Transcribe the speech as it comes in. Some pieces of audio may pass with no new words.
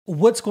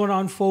What's going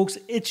on, folks?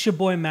 It's your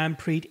boy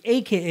Manpreet,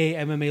 aka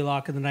MMA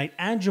Lock of the Night,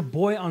 and your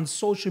boy on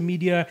social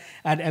media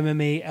at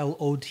MMA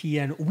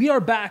LOTN. We are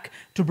back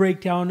to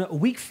break down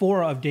week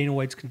 4 of Dana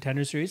White's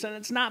Contender Series, and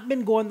it's not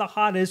been going the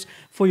hottest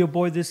for your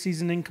boy this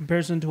season in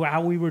comparison to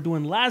how we were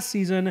doing last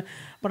season,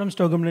 but I'm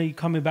still going to be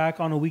coming back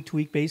on a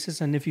week-to-week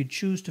basis, and if you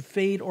choose to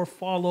fade or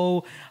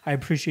follow, I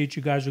appreciate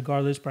you guys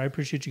regardless, but I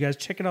appreciate you guys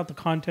checking out the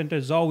content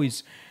as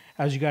always.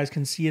 As you guys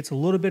can see, it's a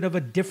little bit of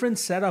a different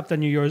setup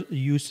than you're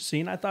used to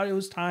seeing. I thought it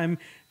was time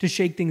to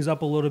shake things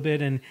up a little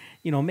bit and,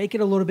 make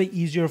it a little bit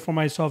easier for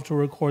myself to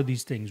record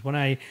these things. When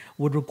I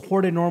would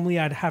record it normally,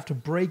 I'd have to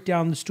break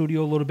down the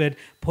studio a little bit,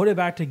 put it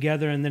back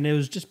together, and then it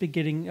was just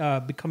becoming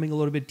a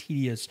little bit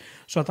tedious.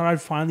 So I thought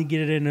I'd finally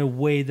get it in a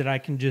way that I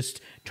can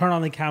just turn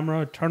on the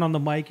camera, turn on the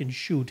mic, and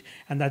shoot.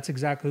 And that's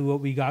exactly what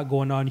we got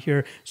going on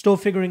here. Still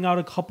figuring out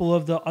a couple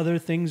of the other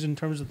things in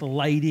terms of the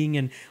lighting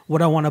and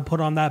what I want to put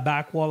on that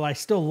back wall. I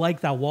still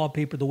like that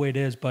wallpaper the way it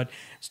is, but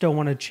still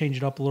want to change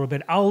it up a little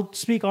bit. I'll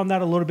speak on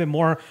that a little bit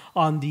more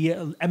on the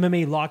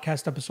MMA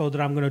Lawcast episode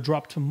that I'm going to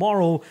drop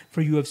tomorrow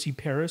for UFC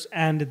Paris,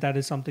 and that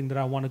is something that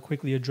I want to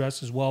quickly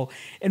address as well.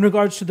 In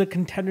regards to the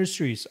Contender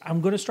Series,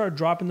 I'm going to start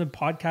dropping the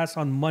podcast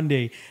on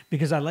Monday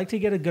because I like to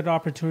get a good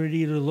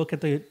opportunity to look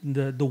at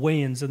the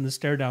weigh-ins and the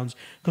stare-downs,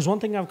 because one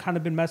thing I've kind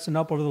of been messing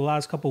up over the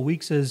last couple of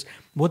weeks is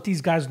what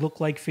these guys look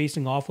like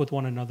facing off with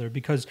one another,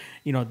 because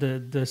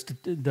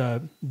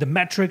the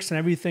metrics and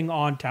everything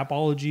on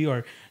Tapology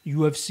or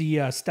UFC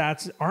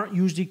stats aren't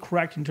usually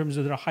correct in terms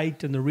of their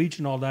height and the reach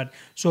and all that.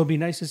 So it'd be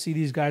nice to see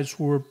these guys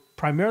who are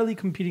primarily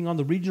competing on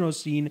the regional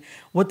scene,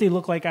 what they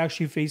look like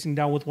actually facing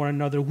down with one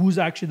another, who's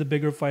actually the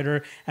bigger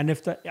fighter, and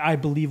if I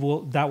believe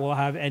that will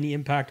have any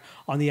impact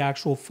on the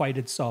actual fight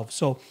itself.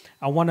 So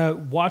I want to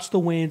watch the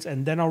weigh-ins,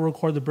 and then I'll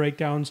record the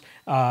breakdowns,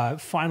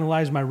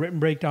 finalize my written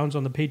breakdowns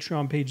on the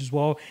Patreon page as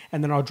well,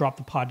 and then I'll drop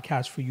the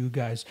podcast for you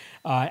guys.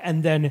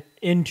 And then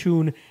in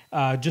tune,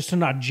 just to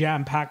not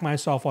jam-pack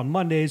myself on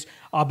Mondays,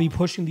 I'll be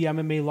pushing the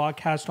MMA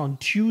Lawcast on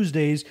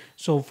Tuesdays.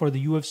 So for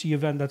the UFC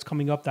event that's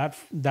coming up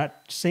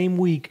that same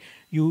week,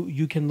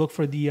 you can look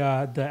for the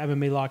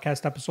MMA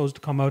Lawcast episodes to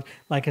come out,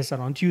 like I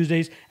said, on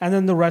Tuesdays, and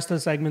then the rest of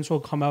the segments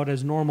will come out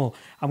as normal.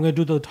 I'm going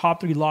to do the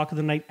top 3 Lock of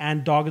the Night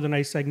and Dog of the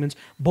Night segments,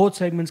 both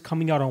segments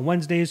coming out on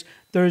Wednesdays.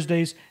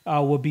 Thursdays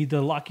will be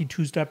the Lucky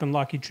Two-Step and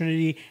Lucky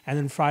Trinity, and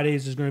then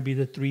Fridays is going to be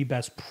the 3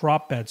 best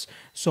prop bets.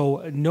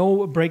 So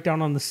no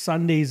breakdown on the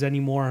Sundays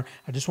anymore.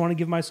 I just want to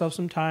give myself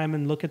some time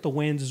and look at the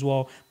wins as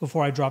well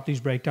before I drop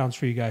these breakdowns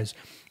for you guys.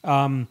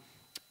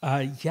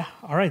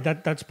 All right,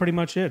 that's pretty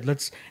much it.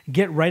 Let's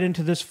get right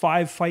into this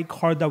 5-fight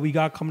card that we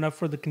got coming up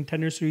for the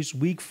Contender Series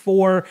Week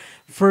 4.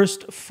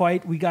 First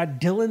fight, we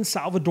got Dylan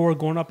Salvador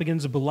going up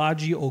against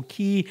Balaji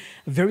Oki.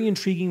 A very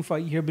intriguing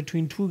fight here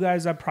between two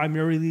guys that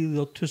primarily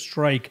look to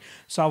strike.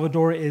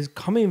 Salvador is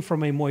coming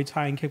from a Muay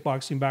Thai and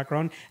kickboxing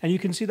background, and you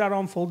can see that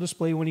on full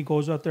display when he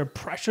goes out there,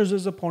 pressures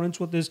his opponents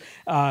with his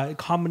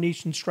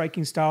combination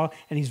striking style,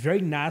 and he's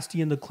very nasty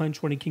in the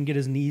clinch when he can get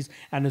his knees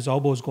and his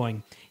elbows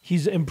going.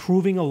 He's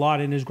improving a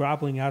lot in his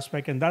grappling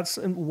aspect, and that's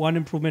one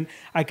improvement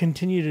I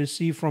continue to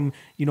see from,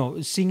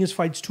 seeing his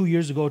fights 2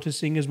 years ago to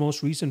seeing his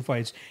most recent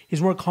fights.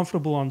 He's more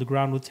comfortable on the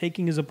ground with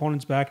taking his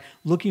opponents back,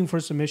 looking for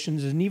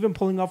submissions, and even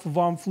pulling off a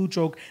Von Flue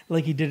choke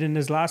like he did in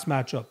his last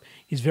matchup.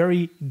 He's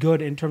very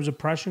good in terms of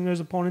pressuring his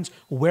opponents,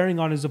 wearing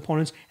on his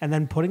opponents, and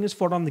then putting his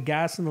foot on the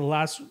gas in the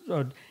last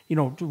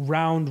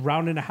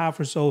round and a half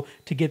or so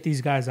to get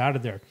these guys out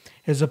of there.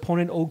 His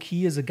opponent,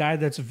 Oki, is a guy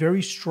that's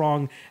very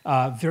strong,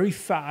 very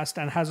fast,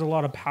 and has a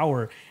lot of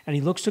power. And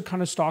he looks to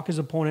kind of stalk his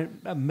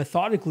opponent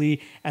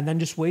methodically and then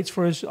just waits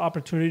for his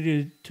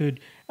opportunity to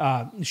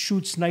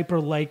shoot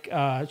sniper-like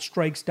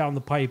strikes down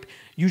the pipe.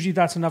 Usually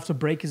that's enough to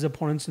break his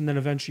opponents and then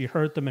eventually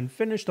hurt them and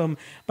finish them.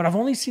 But I've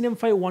only seen him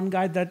fight one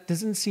guy that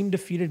doesn't seem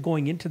defeated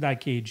going into that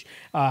cage.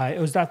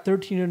 It was that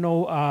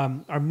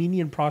 13-0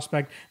 Armenian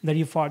prospect that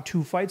he fought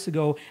 2 fights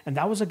ago, and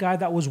that was a guy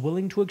that was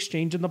willing to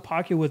exchange in the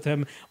pocket with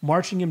him,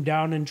 marching him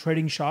down and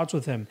trading shots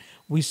with him.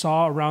 We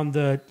saw around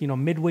the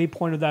midway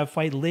point of that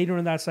fight, later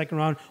in that second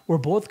round, where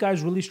both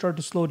guys really start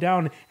to slow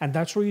down, and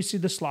that's where you see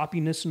the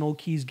sloppiness in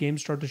Oki's game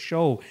start to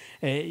show.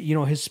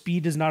 His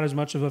speed is not as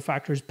much of a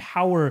factor. His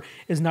power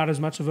is not as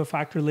much of a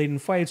factor late in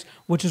fights,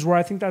 which is where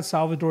I think that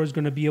Salvador is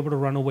going to be able to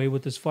run away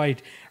with this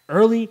fight.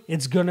 Early,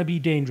 it's going to be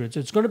dangerous.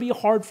 It's going to be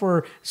hard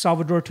for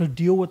Salvador to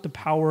deal with the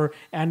power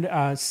and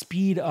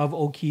speed of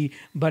Oki,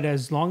 but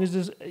as long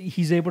as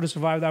he's able to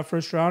survive that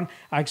first round,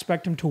 I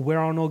expect him to wear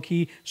on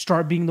Oki,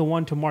 start being the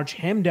one to march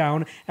him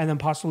down, and then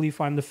possibly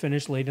find the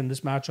finish late in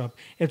this matchup.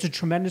 It's a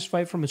tremendous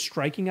fight from a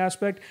striking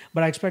aspect,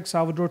 but I expect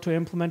Salvador to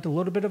implement a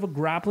little bit of a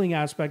grappling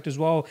aspect as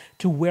well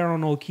to wear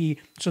on Oki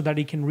so that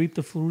he can reap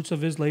the fruits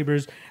of his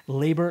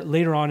labor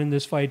later on in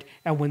this fight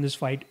and win this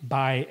fight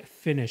by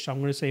finish. I'm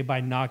going to say by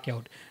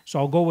knockout. So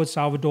I'll go with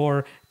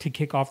Salvador to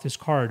kick off this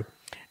card.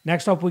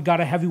 Next up, we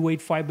got a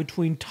heavyweight fight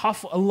between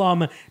tough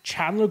alum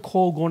Chandler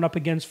Cole going up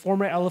against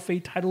former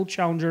LFA title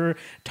challenger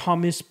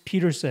Thomas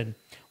Peterson.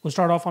 We'll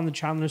start off on the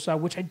Chandler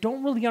side, which I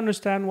don't really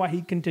understand why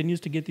he continues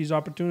to get these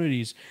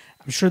opportunities.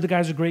 I'm sure the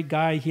guy's a great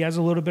guy. He has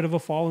a little bit of a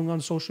following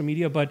on social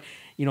media, but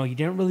he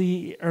didn't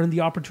really earn the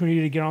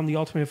opportunity to get on the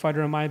Ultimate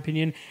Fighter, in my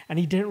opinion, and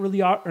he didn't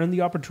really earn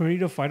the opportunity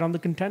to fight on the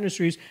Contender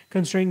Series,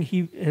 considering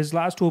his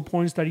last two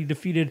opponents that he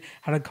defeated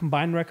had a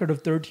combined record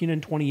of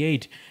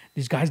 13-28.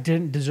 These guys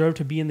didn't deserve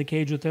to be in the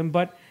cage with him,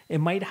 but it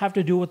might have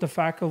to do with the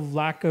fact of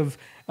lack of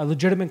a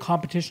legitimate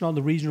competition on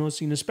the regional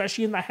scene,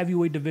 especially in the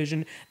heavyweight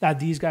division that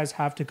these guys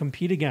have to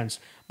compete against.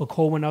 But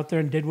Cole went out there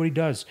and did what he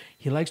does.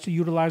 He likes to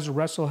utilize a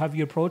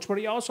wrestle-heavy approach, but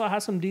he also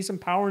has some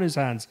decent power in his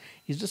hands.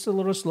 He's just a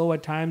little slow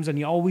at times, and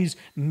he always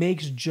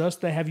makes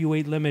just the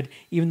heavyweight limit,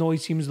 even though he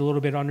seems a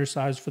little bit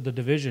undersized for the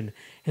division.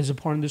 His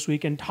opponent this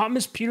weekend,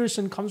 Thomas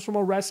Peterson, comes from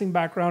a wrestling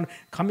background,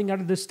 coming out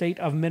of the state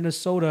of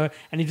Minnesota,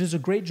 and he does a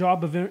great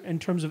job in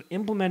terms of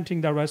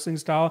implementing that wrestling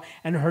style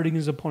and hurting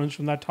his opponents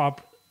from that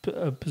top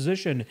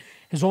position.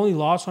 His only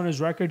loss on his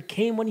record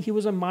came when he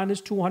was a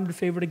 -200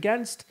 favorite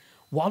against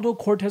Waldo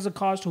Cortez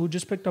Acosta, who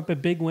just picked up a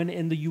big win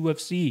in the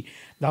UFC.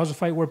 That was a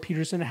fight where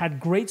Peterson had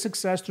great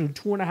success through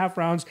 2.5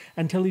 rounds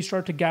until he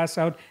started to gas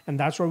out, and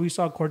that's where we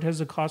saw Cortez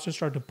Acosta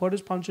start to put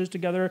his punches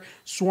together,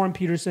 swarm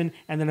Peterson,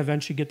 and then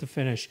eventually get the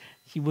finish.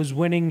 He was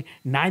winning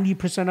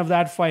 90% of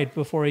that fight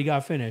before he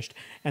got finished,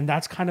 and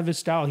that's kind of his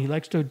style. He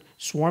likes to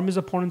swarm his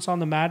opponents on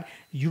the mat,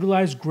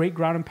 utilize great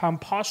ground and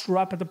pound, posture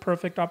up at the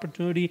perfect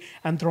opportunity,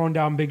 and throwing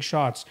down big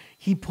shots.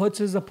 He puts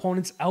his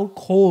opponents out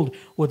cold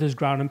with his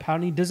ground and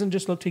pound. He doesn't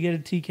just look to get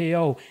a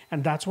TKO,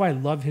 and that's why I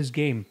love his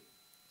game.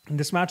 In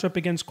this matchup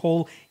against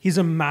Cole, he's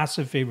a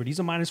massive favorite.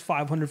 He's a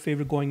 -500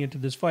 favorite going into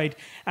this fight,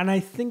 and I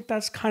think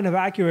that's kind of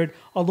accurate,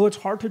 although it's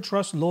hard to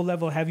trust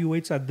low-level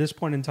heavyweights at this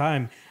point in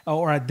time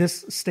or at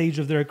this stage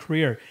of their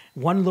career.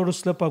 One little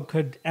slip-up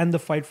could end the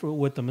fight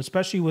with them,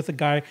 especially with a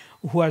guy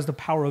who has the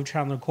power of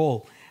Chandler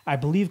Cole. I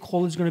believe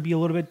Cole is going to be a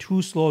little bit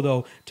too slow,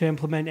 though, to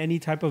implement any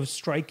type of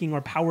striking or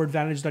power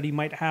advantage that he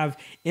might have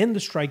in the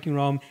striking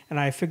realm, and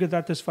I figured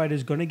that this fight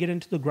is going to get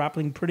into the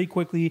grappling pretty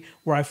quickly,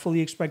 where I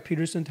fully expect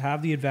Peterson to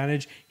have the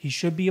advantage. He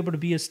should be able to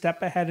be a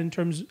step ahead in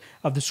terms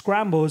of the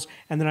scrambles,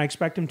 and then I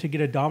expect him to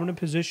get a dominant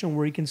position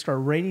where he can start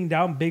raining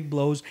down big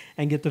blows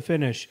and get the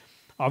finish.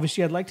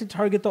 Obviously, I'd like to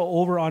target the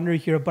over-under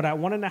here, but at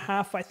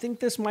 1.5, I think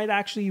this might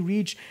actually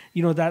reach,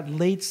 that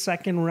late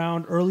second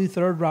round, early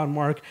third round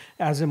mark,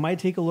 as it might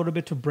take a little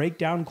bit to break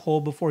down Cole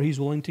before he's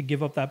willing to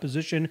give up that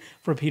position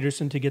for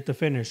Peterson to get the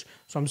finish.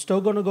 So I'm still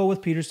going to go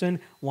with Peterson.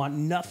 Want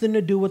nothing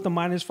to do with the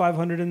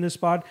 -500 in this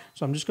spot,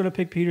 so I'm just going to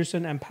pick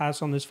Peterson and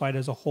pass on this fight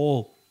as a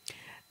whole.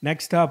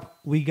 Next up,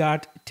 we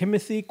got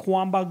Timothy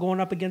Kwamba going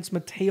up against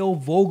Matteo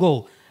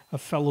Vogel, a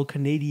fellow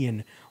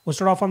Canadian. We'll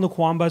start off on the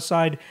Kwamba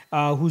side,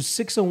 who's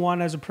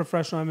 6-1 as a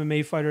professional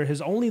MMA fighter. His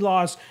only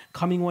loss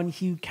coming when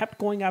he kept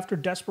going after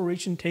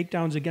desperation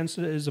takedowns against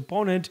his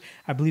opponent.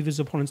 I believe his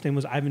opponent's name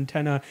was Ivan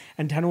Tena,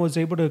 and Tena was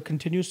able to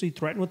continuously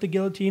threaten with the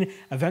guillotine,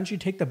 eventually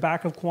take the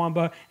back of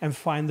Kwamba and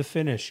find the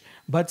finish.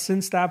 But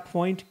since that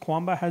point,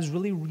 Kwamba has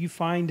really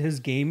refined his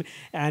game,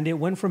 and it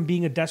went from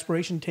being a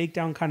desperation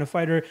takedown kind of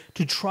fighter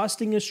to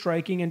trusting his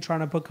striking and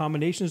trying to put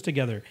combinations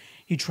together.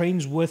 He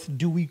trains with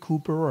Dewey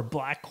Cooper or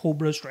Black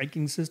Cobra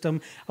striking system.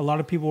 A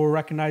lot of people will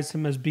recognize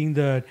him as being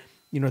the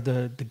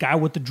guy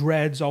with the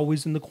dreads,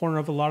 always in the corner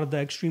of a lot of the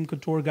Extreme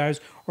Couture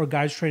guys or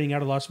guys training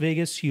out of Las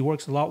Vegas. He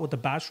works a lot with the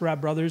Basharat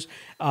brothers.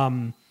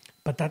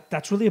 But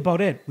that's really about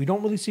it. We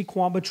don't really see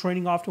Kwamba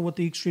training often with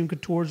the Extreme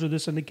Coutures or the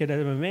Syndicate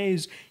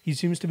MMAs. He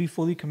seems to be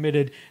fully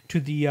committed to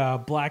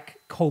the Black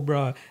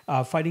Cobra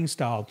fighting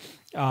style.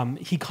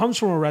 He comes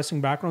from a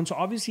wrestling background, so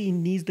obviously he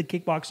needs the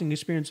kickboxing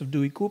experience of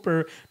Dewey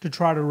Cooper to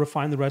try to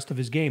refine the rest of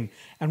his game.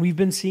 And we've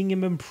been seeing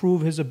him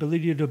improve his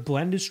ability to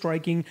blend his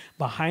striking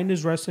behind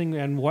his wrestling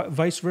and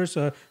vice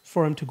versa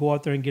for him to go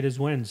out there and get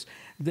his wins.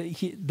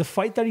 The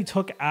fight that he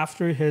took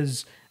after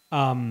his...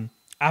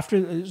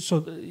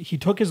 So he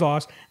took his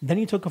loss, then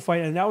he took a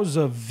fight, and that was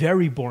a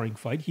very boring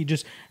fight. He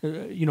just,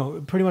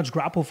 pretty much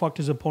grapple fucked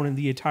his opponent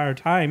the entire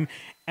time.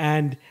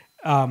 And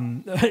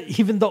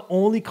even the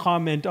only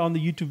comment on the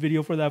YouTube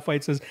video for that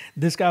fight says,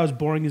 this guy was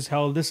boring as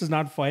hell. This is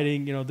not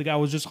fighting. The guy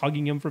was just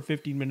hugging him for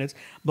 15 minutes,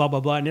 blah, blah,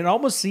 blah. And it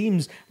almost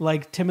seems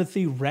like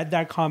Timothy read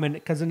that comment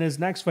because in his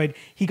next fight,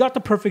 he got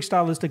the perfect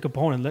stylistic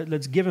opponent.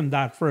 Let's give him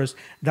that first.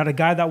 That a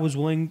guy that was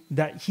willing,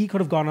 that he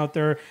could have gone out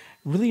there,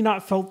 really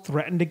not felt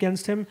threatened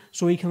against him,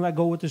 so he can let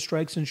go with the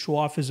strikes and show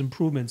off his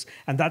improvements.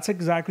 And that's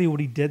exactly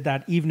what he did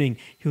that evening.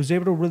 He was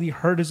able to really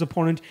hurt his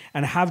opponent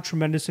and have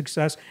tremendous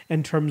success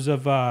in terms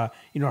of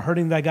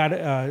hurting that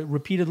guy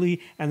repeatedly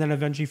and then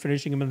eventually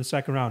finishing him in the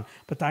second round.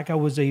 But that guy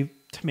was a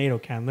tomato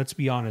can, let's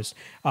be honest.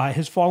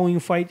 His following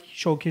fight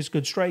showcased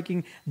good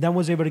striking, then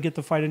was able to get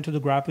the fight into the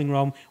grappling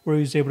realm where he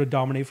was able to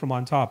dominate from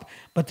on top.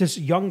 But this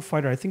young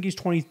fighter, I think he's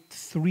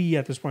 23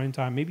 at this point in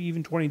time, maybe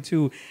even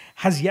 22,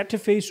 has yet to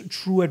face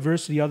true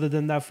adversity other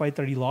than that fight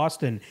that he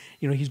lost in.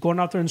 He's going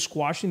out there and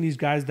squashing these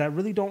guys that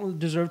really don't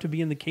deserve to be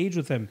in the cage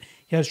with him.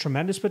 He has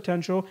tremendous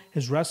potential.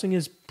 His wrestling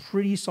is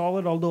pretty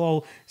solid, although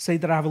I'll say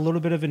that I have a little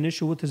bit of an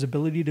issue with his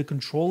ability to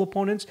control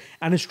opponents,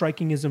 and his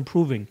striking is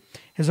improving.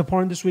 His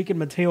opponent this weekend,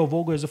 Mateo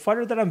Vogel, is a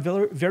fighter that I'm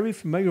very, very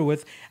familiar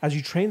with as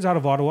he trains out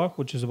of Ottawa,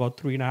 which is about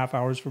 3.5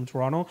 hours from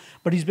Toronto.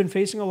 But he's been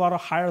facing a lot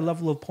of higher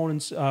level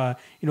opponents,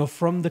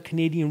 from the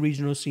Canadian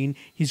regional scene.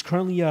 He's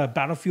currently a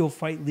Battlefield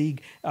Fight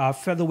League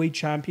featherweight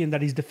champion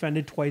that he's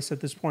defended twice at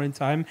this point in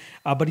time.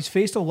 But he's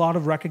faced a lot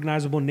of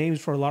recognizable names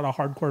for a lot of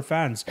hardcore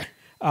fans.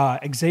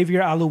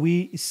 Xavier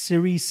Aloui,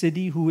 Siri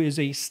Sidi, who is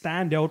a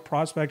standout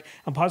prospect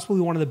and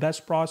possibly one of the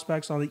best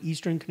prospects on the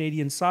Eastern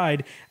Canadian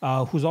side,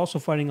 who's also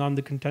fighting on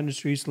the Contender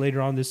Series later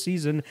on this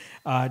season,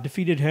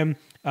 defeated Garrett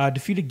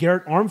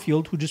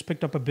Armfield, who just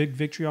picked up a big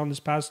victory on this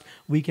past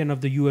weekend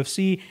of the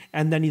UFC,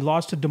 and then he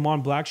lost to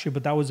Damon Blackshear,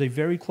 but that was a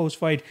very close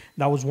fight.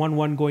 That was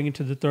 1-1 going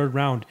into the third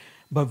round.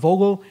 But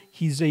Vogel,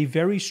 he's a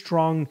very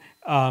strong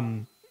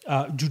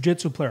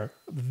jiu-jitsu player,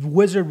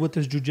 wizard with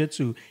his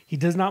jiu-jitsu. He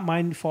does not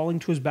mind falling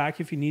to his back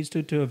if he needs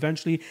to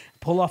eventually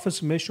pull off a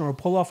submission or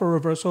pull off a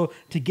reversal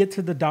to get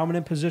to the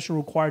dominant position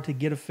required to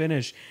get a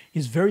finish.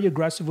 He's very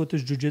aggressive with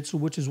his jiu-jitsu,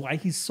 which is why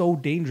he's so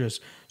dangerous.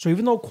 So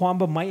even though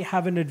Kwamba might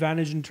have an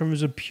advantage in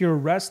terms of pure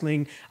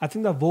wrestling, I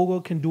think that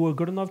Vogel can do a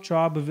good enough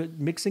job of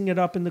mixing it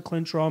up in the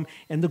clinch realm,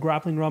 in the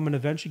grappling realm, and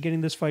eventually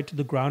getting this fight to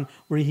the ground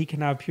where he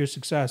can have pure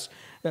success.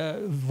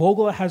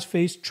 Vogel has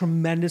faced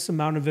tremendous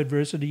amount of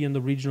adversity in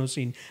the regional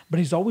scene, but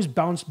he's always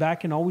bounced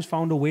back and always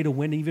found a way to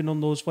win, even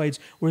on those fights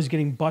where he's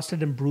getting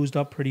busted and bruised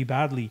up pretty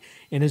badly.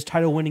 In his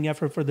title-winning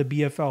effort for the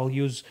BFL,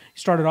 he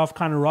started off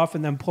kind of rough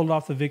and then pulled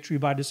off the victory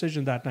by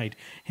decision that night.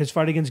 His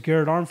fight against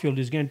Garrett Armfield,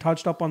 he's getting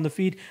touched up on the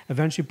feet,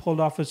 eventually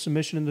pulled off a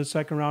submission in the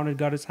second round and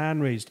got his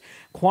hand raised.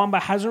 Kwamba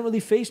hasn't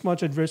really faced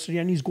much adversity,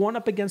 and he's going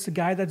up against a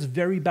guy that's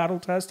very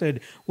battle-tested,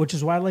 which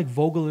is why I like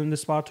Vogel in the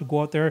spot to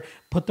go out there,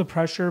 put the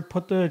pressure,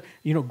 put the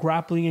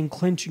grappling and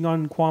clinching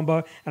on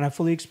Kwamba, and I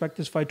fully expect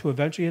this fight to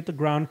eventually hit the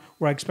ground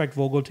where I expect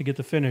Vogel to get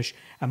the finish.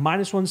 At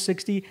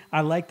 -160,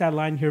 I like that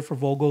line here for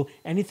Vogel.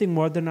 Anything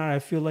more than that, I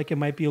feel like it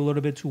might be a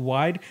little bit too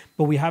wide,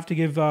 but we have to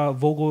give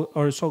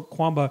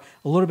Kwamba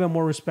a little bit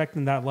more respect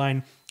in that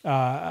line.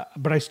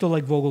 But I still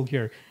like Vogel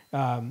here.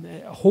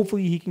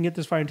 Hopefully he can get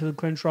this fight into the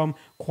clinch realm.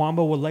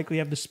 Kwamba will likely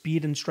have the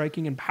speed and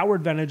striking and power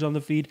advantage on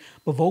the feet,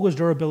 but Vogel's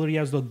durability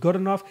has looked good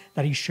enough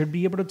that he should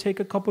be able to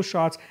take a couple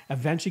shots,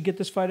 eventually get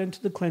this fight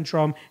into the clinch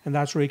realm, and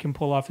that's where he can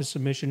pull off his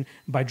submission.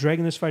 By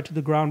dragging this fight to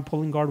the ground,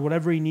 pulling guard,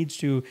 whatever he needs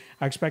to,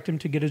 I expect him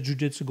to get his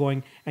jiu-jitsu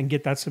going and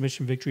get that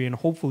submission victory and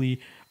hopefully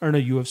earn a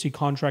UFC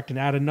contract and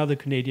add another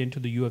Canadian to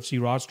the UFC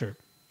roster.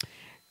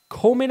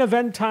 Co-main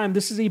event time.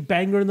 This is a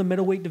banger in the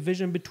middleweight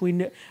division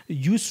between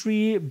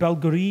Yusri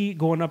Belgari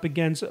going up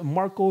against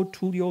Marco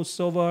Tulio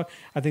Silva.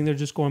 I think they're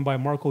just going by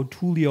Marco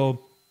Tulio.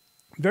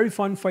 Very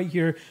fun fight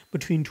here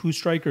between two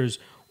strikers.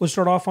 We'll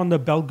start off on the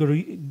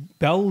Belgari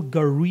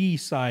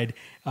side.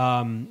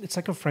 It's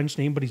like a French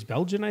name, but he's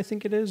Belgian, I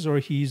think it is, or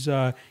he's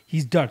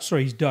Dutch.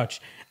 Sorry, he's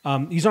Dutch.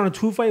 He's on a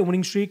 2-fight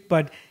winning streak,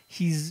 but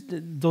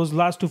those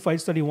last 2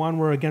 fights that he won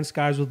were against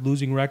guys with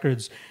losing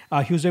records.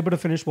 He was able to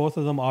finish both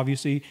of them,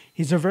 obviously.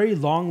 He's a very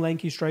long,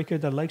 lanky striker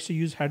that likes to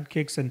use head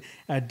kicks and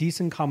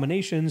decent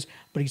combinations,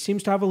 but he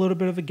seems to have a little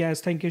bit of a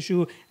gas tank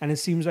issue, and it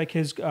seems like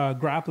his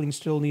grappling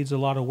still needs a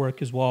lot of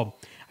work as well.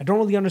 I don't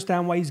really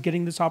understand why he's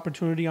getting this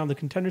opportunity on the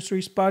Contender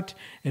Series, but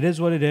it is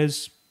what it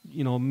is.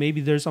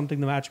 Maybe there's something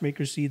the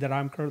matchmakers see that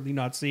I'm currently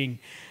not seeing.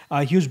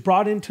 He was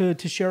brought in to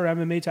share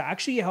MMA to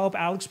actually help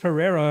Alex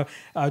Pereira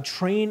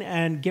train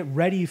and get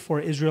ready for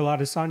Israel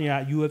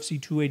Adesanya at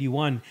UFC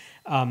 281.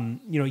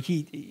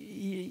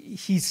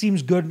 He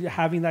seems good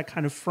having that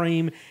kind of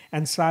frame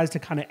and size to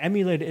kind of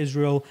emulate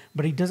Israel,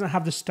 but he doesn't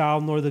have the style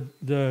nor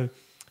the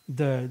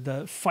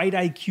fight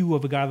IQ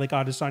of a guy like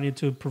Adesanya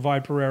to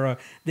provide Pereira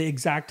the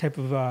exact type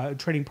of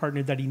training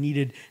partner that he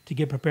needed to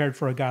get prepared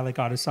for a guy like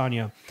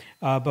Adesanya.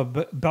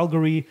 But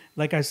Belgari,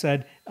 like I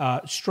said,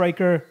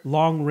 striker,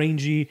 long,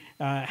 rangy,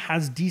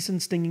 has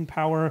decent stinging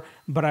power,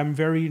 but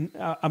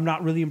I'm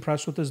not really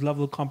impressed with his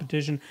level of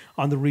competition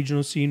on the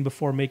regional scene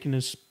before making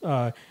his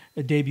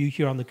debut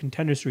here on the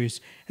Contender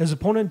Series. His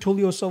opponent,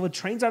 Tulio Silva,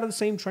 trains out of the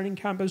same training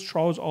camp as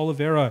Charles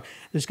Oliveira.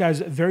 This guy's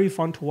very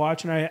fun to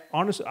watch, and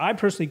I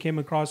personally came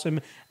across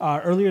him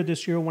earlier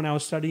this year when I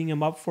was studying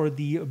him up for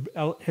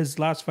his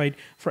last fight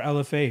for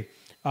LFA.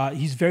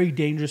 He's very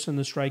dangerous in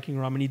the striking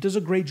realm, and he does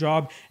a great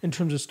job in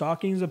terms of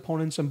stalking his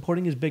opponents and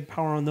putting his big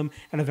power on them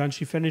and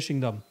eventually finishing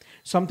them.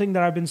 Something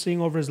that I've been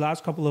seeing over his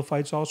last couple of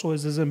fights also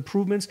is his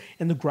improvements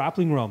in the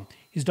grappling realm.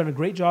 He's done a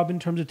great job in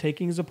terms of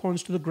taking his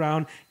opponents to the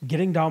ground,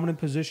 getting dominant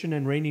position,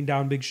 and raining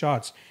down big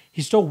shots.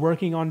 He's still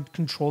working on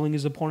controlling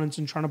his opponents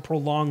and trying to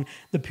prolong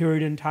the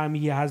period in time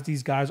he has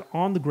these guys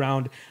on the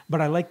ground, but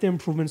I like the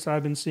improvements that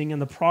I've been seeing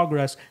and the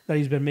progress that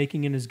he's been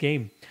making in his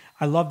game.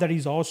 I love that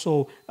he's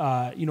also,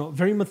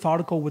 very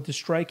methodical with the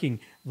striking.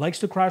 likes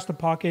to crash the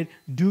pocket,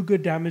 do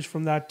good damage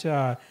from that,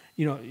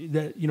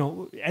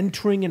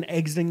 entering and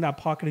exiting that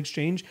pocket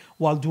exchange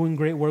while doing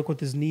great work with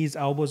his knees,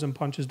 elbows, and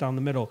punches down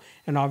the middle,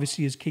 and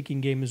obviously his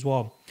kicking game as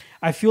well.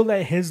 I feel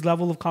that his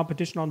level of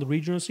competition on the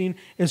regional scene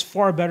is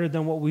far better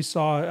than what we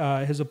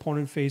saw his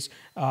opponent face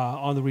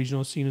on the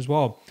regional scene as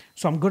well.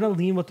 So I'm going to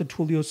lean with the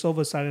Tulio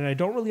Silva side, and I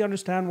don't really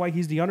understand why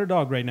he's the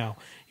underdog right now.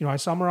 I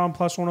saw him around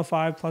plus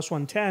 105, plus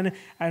 110,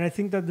 and I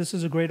think that this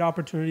is a great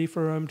opportunity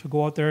for him to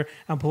go out there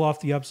and pull off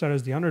the upset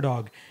as the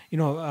underdog.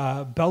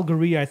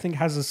 Belgaria, I think,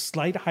 has a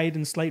slight height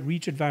and slight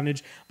reach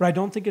advantage, but I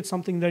don't think it's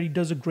something that he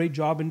does a great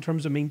job in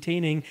terms of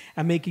maintaining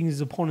and making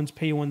his opponents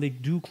pay when they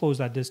do close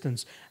that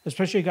distance,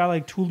 especially a guy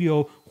like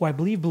Tulio, who I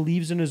believe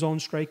believes in his own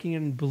striking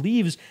and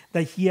believes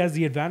that he has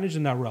the advantage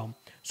in that realm.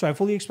 So I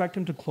fully expect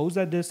him to close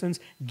that distance,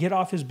 get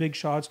off his big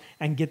shots,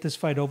 and get this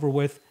fight over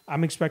with.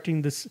 I'm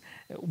expecting this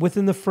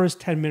within the first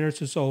 10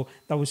 minutes or so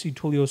that we'll see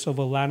Tulio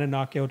Silva land a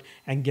knockout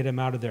and get him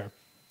out of there.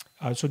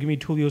 So give me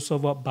Tulio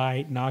Silva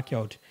by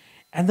knockout.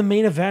 And the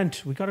main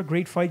event, we got a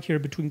great fight here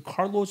between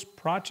Carlos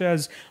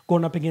Prates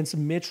going up against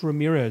Mitch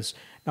Ramirez.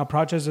 Now,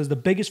 Prates is the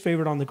biggest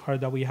favorite on the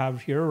card that we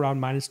have here, around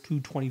minus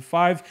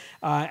 225.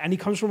 And he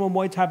comes from a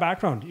Muay Thai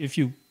background, if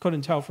you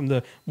couldn't tell from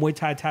the Muay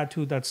Thai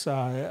tattoo that's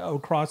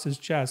across his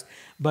chest.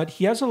 But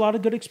he has a lot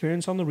of good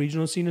experience on the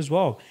regional scene as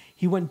well.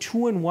 He went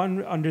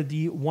 2-1 under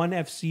the ONE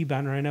FC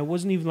banner, and it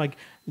wasn't even like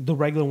the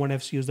regular ONE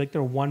FC. It was like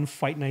their one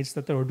fight nights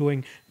that they were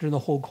doing during the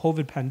whole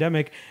COVID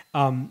pandemic.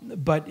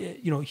 But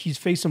he's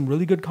faced some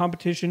really good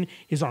competition.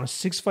 He's on a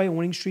 6-fight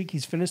winning streak.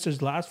 He's finished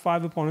his last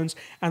 5 opponents,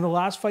 and the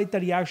last fight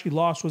that he actually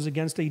lost was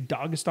against a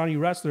Dagestani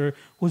wrestler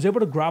who was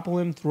able to grapple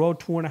him throughout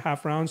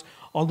 2.5 rounds.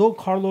 Although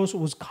Carlos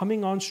was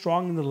coming on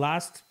strong in the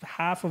last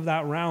half of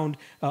that round,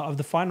 of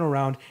the final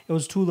round, it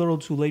was too little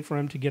too late for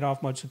him to get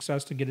off much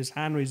success to get his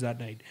hand raised that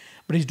night.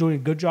 But he's doing a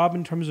good job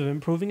in terms of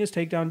improving his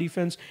takedown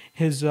defense,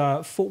 his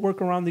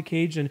footwork around the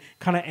cage, and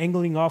kind of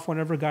angling off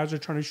whenever guys are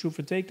trying to shoot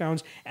for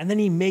takedowns. And then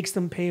he makes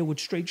them pay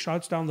with straight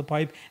shots down the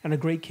pipe and a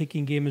great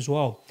kicking game as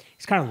well.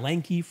 He's kind of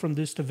lanky from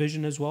this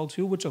division as well,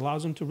 too, which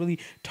allows him to really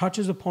touch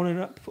his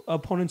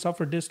opponents up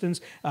for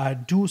distance,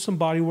 do some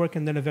body work,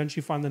 and then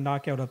eventually find the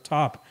knockout up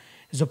top.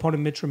 His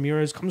opponent, Mitch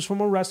Ramirez, comes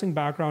from a wrestling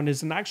background,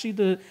 is actually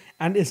the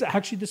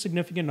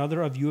significant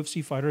other of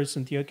UFC fighter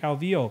Cynthia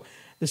Calvillo.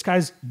 This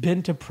guy's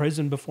been to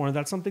prison before, and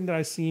that's something that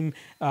I see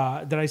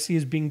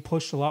as being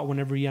pushed a lot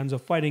whenever he ends up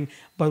fighting.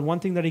 But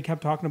one thing that he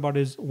kept talking about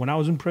is, when I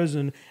was in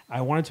prison,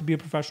 I wanted to be a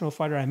professional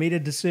fighter. I made a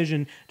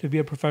decision to be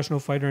a professional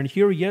fighter, and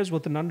here he is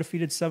with an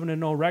undefeated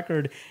 7-0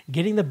 record,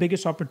 getting the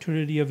biggest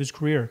opportunity of his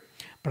career.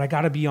 But I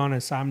got to be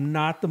honest, I'm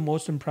not the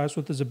most impressed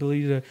with his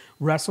ability to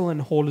wrestle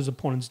and hold his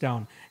opponents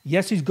down.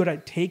 Yes, he's good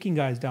at taking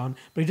guys down,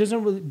 but he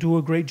doesn't really do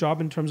a great job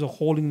in terms of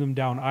holding them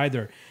down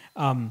either.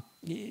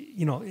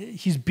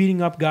 He's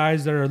beating up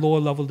guys that are lower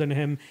level than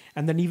him.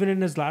 And then even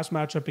in his last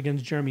matchup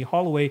against Jeremy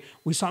Holloway,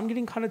 we saw him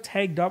getting kind of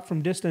tagged up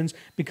from distance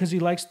because he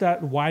likes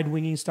that wide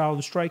winging style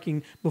of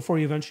striking before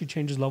he eventually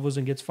changes levels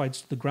and gets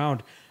fights to the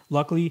ground.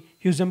 Luckily,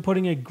 he was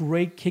inputting a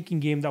great kicking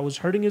game that was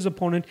hurting his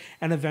opponent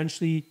and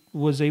eventually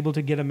was able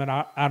to get him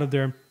out of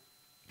there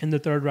in the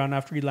third round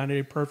after he landed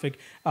a perfect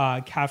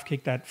calf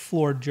kick that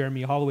floored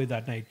Jeremy Holloway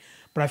that night.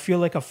 But I feel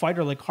like a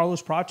fighter like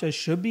Carlos Prates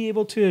should be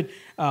able to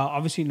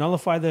obviously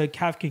nullify the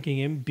calf kicking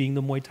game, being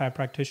the Muay Thai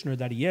practitioner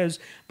that he is,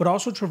 but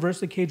also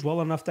traverse the cage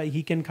well enough that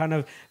he can kind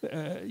of,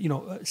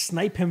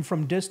 snipe him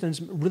from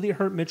distance, really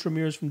hurt Mitch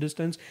Ramirez from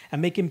distance,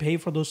 and make him pay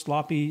for those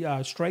sloppy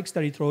strikes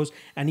that he throws.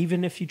 And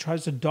even if he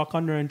tries to duck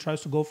under and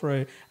tries to go for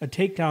a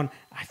takedown,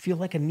 I feel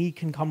like a knee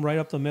can come right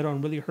up the middle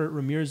and really hurt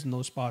Ramirez in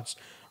those spots.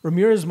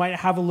 Ramirez might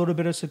have a little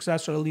bit of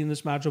success early in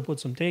this matchup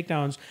with some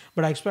takedowns,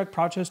 but I expect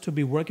Prates to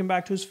be working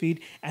back to his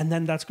feet, and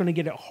then that's going to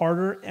get it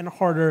harder and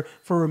harder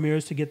for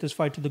Ramirez to get this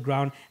fight to the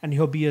ground, and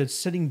he'll be a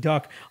sitting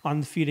duck on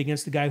the feet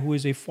against the guy who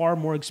is a far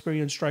more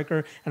experienced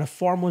striker and a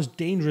far more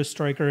dangerous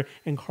striker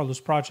in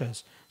Carlos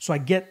Prates. So I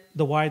get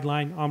the wide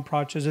line on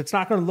Prates. It's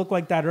not going to look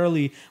like that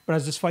early, but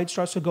as this fight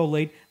starts to go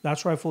late,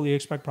 that's where I fully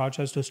expect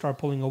Prates to start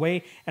pulling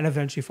away and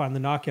eventually find the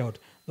knockout.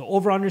 The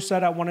over-under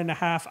set at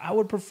 1.5. I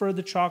would prefer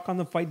the chalk on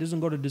the fight doesn't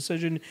go to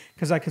decision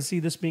because I can see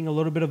this being a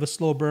little bit of a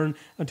slow burn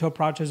until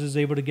Prates is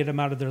able to get him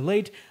out of there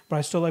late. But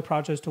I still like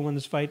Prates to win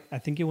this fight. I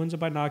think he wins it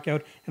by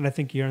knockout, and I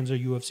think he earns a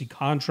UFC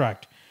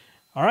contract.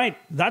 All right,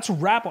 that's a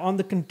wrap on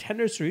the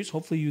Contender series.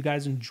 Hopefully you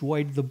guys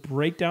enjoyed the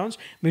breakdowns.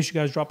 Make sure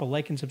you guys drop a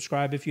like and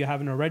subscribe if you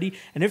haven't already.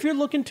 And if you're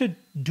looking to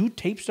do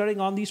tape studying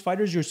on these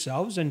fighters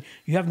yourselves and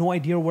you have no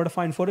idea where to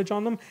find footage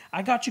on them,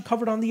 I got you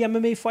covered on the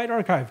MMA Fight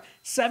Archive.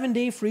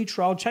 7-day free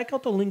trial. Check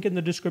out the link in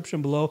the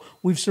description below.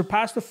 We've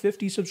surpassed the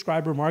 50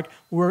 subscriber mark.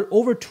 We're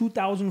over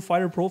 2,000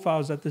 fighter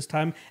profiles at this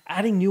time,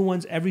 adding new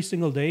ones every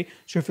single day.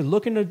 So if you're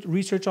looking to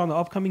research on the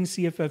upcoming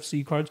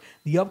CFFC cards,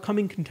 the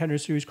upcoming Contender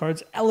series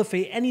cards,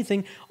 LFA,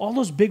 anything, all those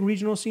those big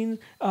regional scene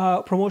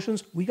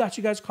promotions, we got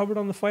you guys covered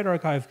on the Fight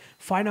Archive.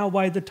 Find out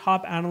why the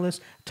top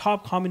analysts,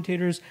 top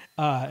commentators,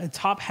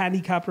 top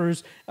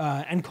handicappers,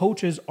 and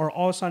coaches are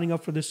all signing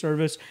up for this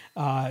service.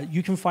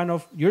 You can find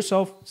out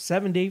yourself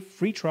 7-day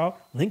free trial.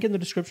 Link in the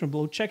description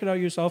below. Check it out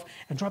yourself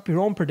and drop your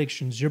own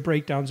predictions, your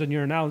breakdowns, and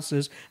your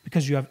analysis,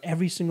 because you have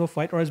every single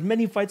fight, or as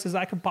many fights as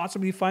I can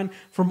possibly find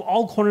from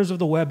all corners of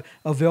the web,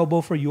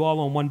 available for you all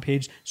on one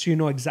page, so you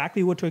know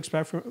exactly what to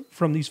expect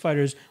from these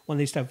fighters when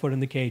they step foot in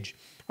the cage.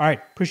 All right,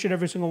 appreciate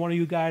every single one of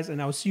you guys,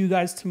 and I'll see you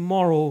guys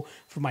tomorrow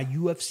for my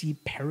UFC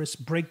Paris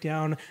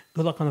breakdown.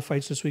 Good luck on the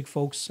fights this week,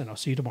 folks, and I'll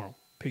see you tomorrow.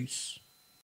 Peace.